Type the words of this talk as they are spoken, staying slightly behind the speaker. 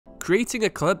Creating a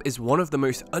club is one of the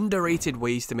most underrated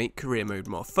ways to make career mode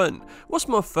more fun. What's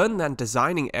more fun than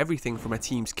designing everything from a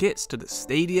team's kits to the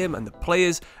stadium and the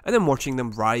players and then watching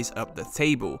them rise up the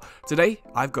table? Today,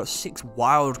 I've got 6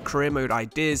 wild career mode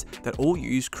ideas that all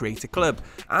use Create a Club,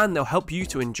 and they'll help you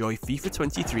to enjoy FIFA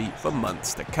 23 for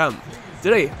months to come.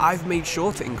 Today, I've made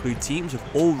sure to include teams of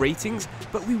all ratings,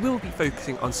 but we will be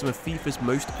focusing on some of FIFA's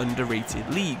most underrated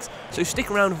leagues, so stick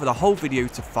around for the whole video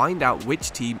to find out which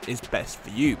team is best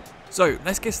for you. So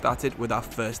let's get started with our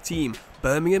first team,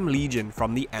 Birmingham Legion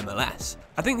from the MLS.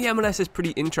 I think the MLS is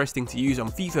pretty interesting to use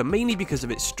on FIFA mainly because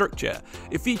of its structure.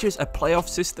 It features a playoff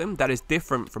system that is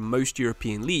different from most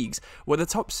European leagues, where the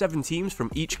top 7 teams from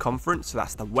each conference, so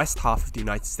that's the west half of the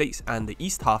United States and the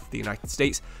east half of the United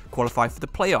States, qualify for the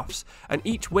playoffs, and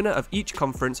each winner of each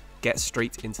conference gets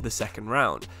straight into the second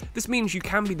round. This means you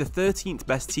can be the 13th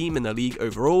best team in the league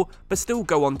overall, but still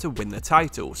go on to win the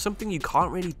title, something you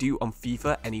can't really do on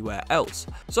FIFA anywhere else.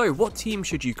 So what team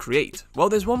should you create? Well,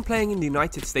 there's one playing in the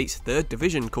United States 3rd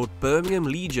Division called Birmingham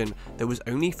Legion that was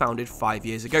only founded 5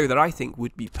 years ago that I think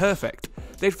would be perfect.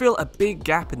 They'd fill a big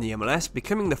gap in the MLS,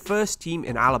 becoming the first team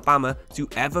in Alabama to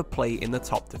ever play in the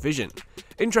top division.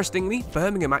 Interestingly,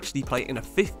 Birmingham actually play in a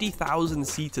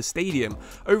 50,000-seater stadium,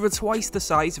 over twice the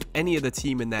size of any other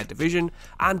team in their division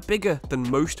and bigger than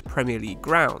most Premier League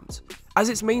grounds. As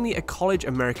it's mainly a college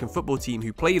American football team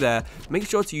who play there, make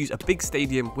sure to use a big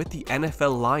stadium with the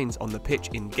NFL lines on the pitch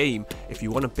in-game if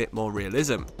you want a bit more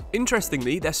realism.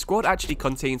 Interestingly, their squad actually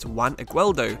contains Juan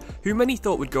Agueldo, who many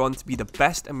thought would go on to be the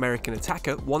best American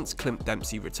attacker once Clint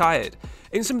Dempsey retired.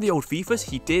 In some of the old FIFAs,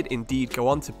 he did indeed go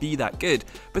on to be that good,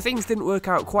 but things didn't work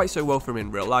out quite so well for him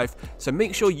in real life, so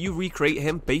make sure you recreate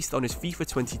him based on his FIFA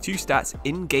 22 stats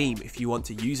in-game if you want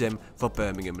to use him for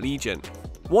Birmingham Legion.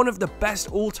 One of the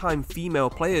best all-time female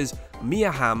players,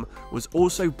 Mia Hamm, was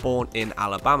also born in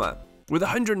Alabama. With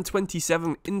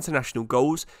 127 international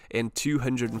goals in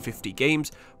 250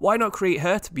 games, why not create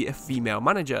her to be a female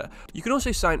manager? You can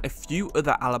also sign a few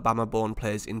other Alabama-born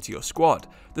players into your squad.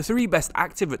 The 3 best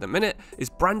active at the minute is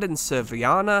Brandon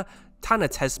Serviana, Tanner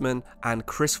Tesman and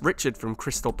Chris Richard from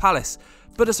Crystal Palace,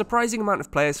 but a surprising amount of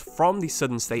players from the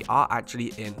southern state are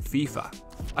actually in FIFA.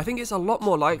 I think it's a lot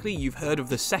more likely you've heard of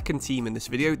the second team in this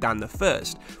video than the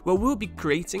first, where we'll be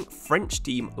creating French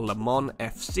team Le Mans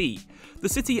FC. The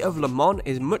city of Le Mans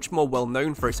is much more well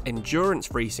known for its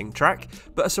endurance racing track,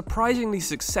 but a surprisingly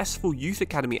successful youth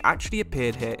academy actually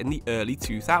appeared here in the early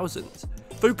 2000s.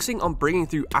 Focusing on bringing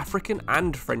through African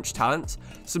and French talents,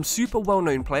 some super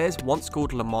well-known players once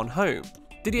called Le Mans home.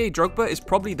 Didier Drogba is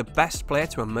probably the best player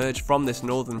to emerge from this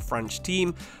northern French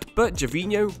team, but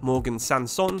Gervinho, Morgan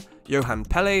Sanson, Johan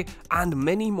Pele, and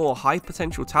many more high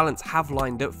potential talents have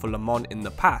lined up for Le Mans in the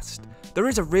past. There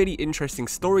is a really interesting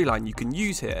storyline you can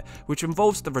use here, which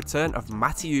involves the return of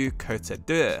Mathieu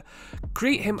Courtadeur.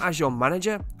 Create him as your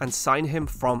manager and sign him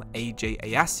from AJ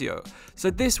Ajaccio. So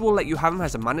this will let you have him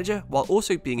as a manager while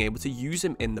also being able to use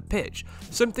him in the pitch,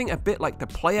 something a bit like the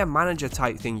player manager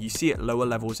type thing you see at lower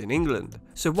levels in England.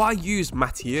 So why use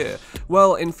Mathieu?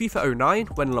 Well, in FIFA 09,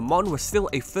 when Le Mans was still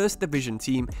a first division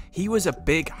team, he was a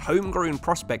big homegrown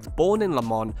prospect born in Le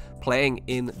Mans playing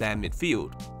in their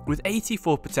midfield. With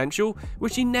 84 potential,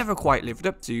 which he never quite lived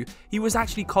up to, he was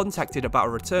actually contacted about a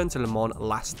return to Le Mans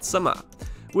last summer.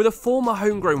 With a former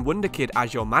homegrown wonder kid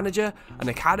as your manager, an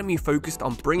academy focused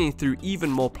on bringing through even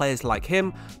more players like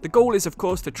him, the goal is of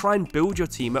course to try and build your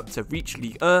team up to reach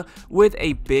Ligue 1 with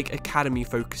a big academy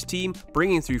focused team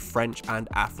bringing through French and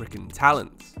African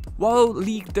talents. While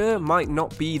Ligue 2 might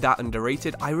not be that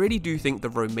underrated, I really do think the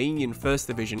Romanian First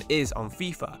Division is on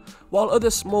FIFA. While other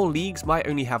small leagues might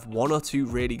only have 1 or 2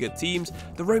 really good teams,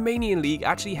 the Romanian league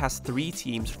actually has 3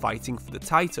 teams fighting for the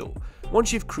title.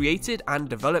 Once you've created and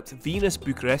developed Venus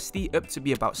Bucuresti up to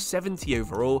be about 70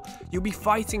 overall, you'll be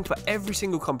fighting for every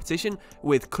single competition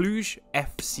with Cluj,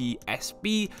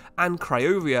 FCSB and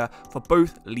Craiova for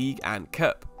both League and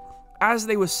Cup. As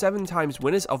they were 7 times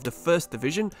winners of the first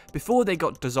division before they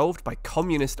got dissolved by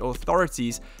communist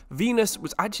authorities, Venus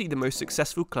was actually the most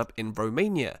successful club in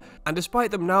Romania, and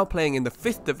despite them now playing in the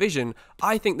 5th division,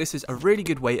 I think this is a really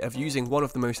good way of using one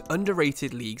of the most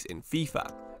underrated leagues in FIFA.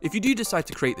 If you do decide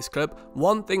to create this club,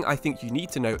 one thing I think you need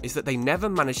to know is that they never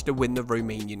managed to win the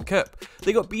Romanian Cup.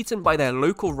 They got beaten by their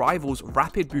local rivals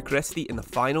Rapid Bucuresti in the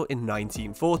final in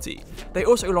 1940. They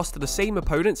also lost to the same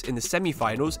opponents in the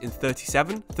semi-finals in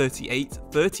 37, 38,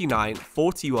 39,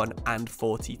 41 and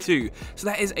 42. So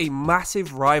there is a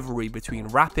massive rivalry between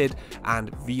Rapid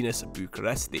and Venus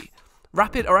Bucuresti.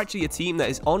 Rapid are actually a team that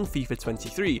is on FIFA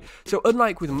 23, so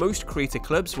unlike with most creator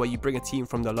clubs where you bring a team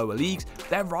from the lower leagues,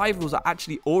 their rivals are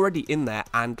actually already in there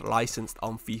and licensed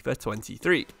on FIFA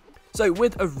 23. So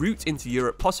with a route into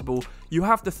Europe possible, you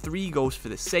have the 3 goals for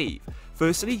the save.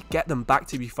 Firstly, get them back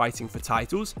to be fighting for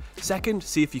titles. Second,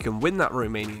 see if you can win that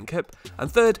Romanian Cup.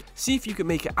 And third, see if you can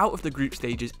make it out of the group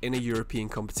stages in a European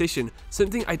competition,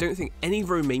 something I don't think any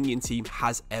Romanian team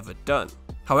has ever done.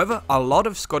 However, a lot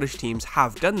of Scottish teams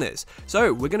have done this,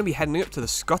 so we're going to be heading up to the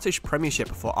Scottish Premiership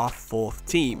for our 4th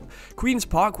team. Queen's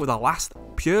Park were the last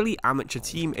purely amateur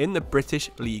team in the British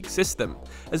league system.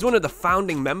 As one of the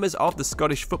founding members of the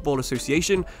Scottish Football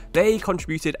Association, they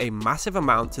contributed a massive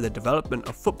amount to the development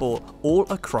of football all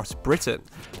across Britain.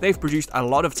 They've produced a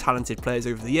lot of talented players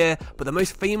over the year, but the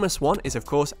most famous one is of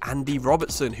course Andy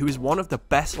Robertson, who is one of the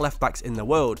best left backs in the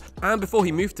world, and before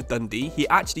he moved to Dundee, he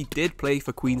actually did play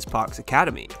for Queen's Park's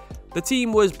academy. The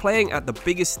team was playing at the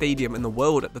biggest stadium in the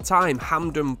world at the time,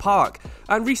 Hampden Park,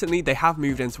 and recently they have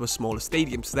moved into a smaller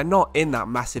stadium, so they're not in that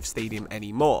massive stadium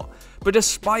anymore. But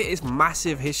despite its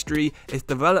massive history, its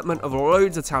development of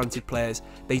loads of talented players,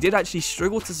 they did actually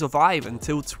struggle to survive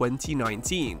until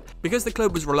 2019. Because the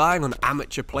club was relying on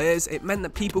amateur players, it meant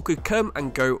that people could come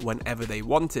and go whenever they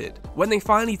wanted. When they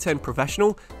finally turned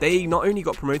professional, they not only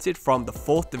got promoted from the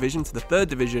 4th division to the 3rd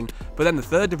division, but then the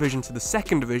 3rd division to the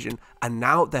 2nd division, and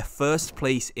now they're first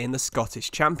place in the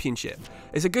Scottish Championship.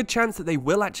 It's a good chance that they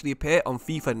will actually appear on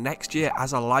FIFA next year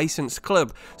as a licensed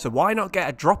club, so why not get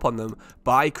a drop on them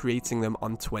by creating them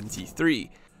on 23.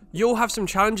 You'll have some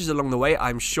challenges along the way,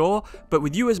 I'm sure, but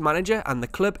with you as manager and the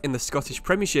club in the Scottish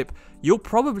Premiership, you'll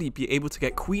probably be able to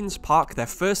get Queen's Park their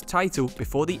first title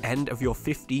before the end of your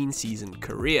 15-season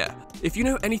career. If you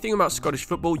know anything about Scottish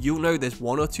football, you'll know there's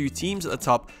 1 or 2 teams at the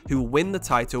top who will win the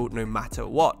title no matter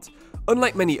what.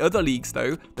 Unlike many other leagues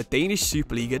though, the Danish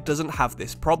Superliga doesn't have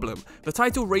this problem. The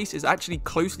title race is actually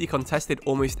closely contested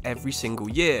almost every single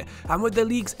year, and with the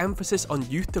league's emphasis on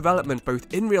youth development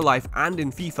both in real life and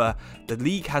in FIFA, the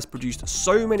league has produced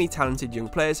so many talented young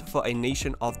players for a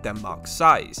nation of Denmark's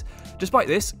size. Despite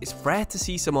this, it's rare to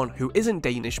see someone who isn't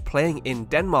Danish playing in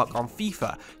Denmark on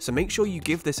FIFA, so make sure you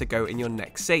give this a go in your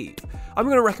next save. I'm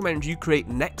going to recommend you create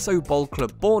Nexo Bold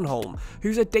Club Bornholm,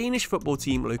 who's a Danish football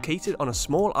team located on a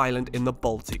small island in the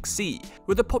Baltic Sea.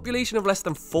 With a population of less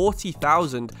than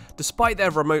 40,000, despite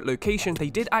their remote location, they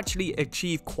did actually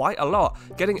achieve quite a lot,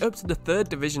 getting up to the 3rd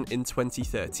division in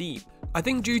 2013. I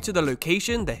think due to the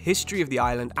location, the history of the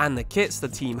island and the kits the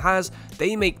team has,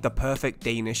 they make the perfect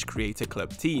Danish creator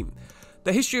club team.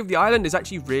 The history of the island is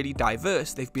actually really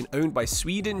diverse. They've been owned by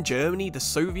Sweden, Germany, the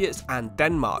Soviets, and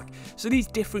Denmark. So these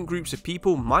different groups of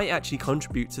people might actually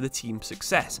contribute to the team's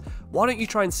success. Why don't you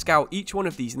try and scout each one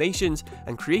of these nations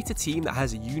and create a team that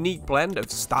has a unique blend of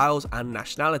styles and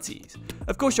nationalities?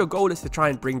 Of course, your goal is to try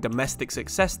and bring domestic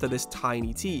success to this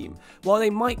tiny team. While they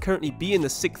might currently be in the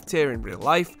 6th tier in real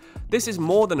life, this is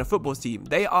more than a football team.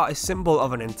 They are a symbol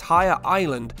of an entire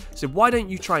island, so why don't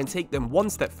you try and take them one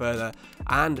step further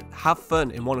and have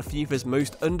fun in one of FIFA's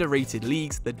most underrated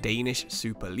leagues, the Danish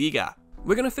Superliga.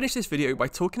 We're going to finish this video by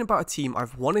talking about a team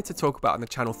I've wanted to talk about on the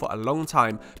channel for a long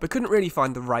time, but couldn't really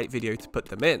find the right video to put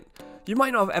them in. You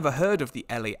might not have ever heard of the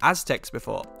LA Aztecs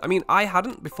before. I mean, I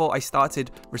hadn't before I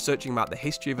started researching about the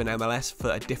history of an MLS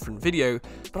for a different video,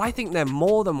 but I think they're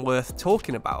more than worth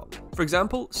talking about. For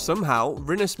example, somehow,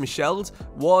 Rinus Michels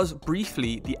was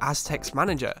briefly the Aztecs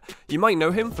manager. You might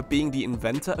know him for being the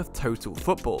inventor of Total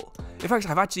Football. In fact,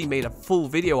 I've actually made a full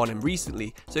video on him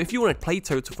recently, so if you want to play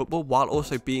Total Football while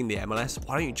also being the MLS,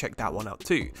 why don't you check that one out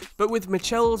too. But with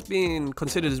Michels being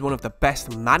considered as one of the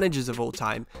best managers of all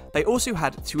time, they also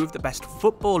had 2 of the best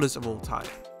footballers of all time.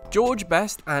 George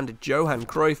Best and Johan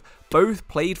Cruyff both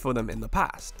played for them in the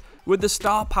past. With the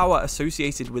star power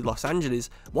associated with Los Angeles,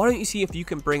 why don't you see if you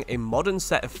can bring a modern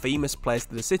set of famous players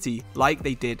to the city like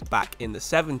they did back in the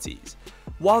 70s.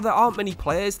 While there aren't many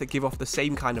players that give off the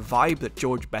same kind of vibe that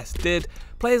George Best did,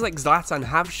 players like Zlatan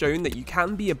have shown that you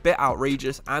can be a bit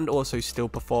outrageous and also still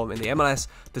perform in the MLS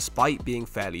despite being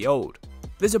fairly old.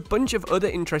 There's a bunch of other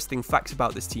interesting facts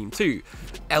about this team too.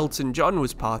 Elton John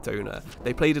was part owner.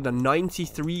 They played at a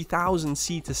 93,000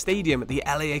 seater stadium at the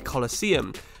LA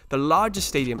Coliseum, the largest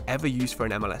stadium ever used for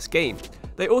an MLS game.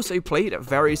 They also played at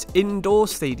various indoor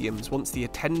stadiums once the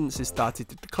attendances started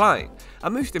to decline,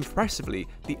 and most impressively,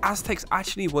 the Aztecs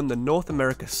actually won the North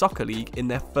America Soccer League in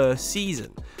their first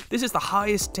season. This is the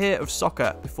highest tier of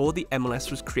soccer before the MLS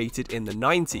was created in the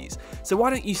 90s, so why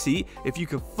don't you see if you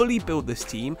can fully build this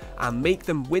team and make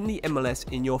them win the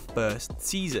MLS in your first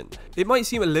season. It might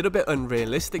seem a little bit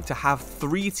unrealistic to have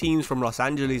 3 teams from Los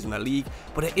Angeles in the league,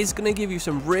 but it is going to give you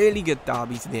some really good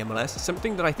derbies in the MLS,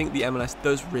 something that I think the MLS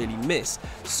does really miss.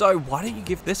 so why don't you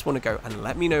give this one a go and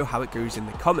let me know how it goes in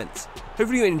the comments.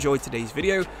 Hopefully you enjoyed today's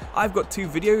video. I've got 2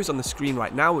 videos on the screen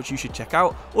right now which you should check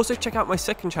out. Also check out my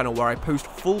second channel where I post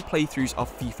full playthroughs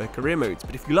of FIFA career modes.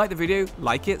 But if you like the video,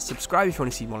 like it, subscribe if you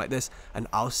want to see more like this, and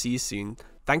I'll see you soon.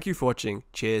 Thank you for watching,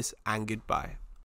 cheers and goodbye.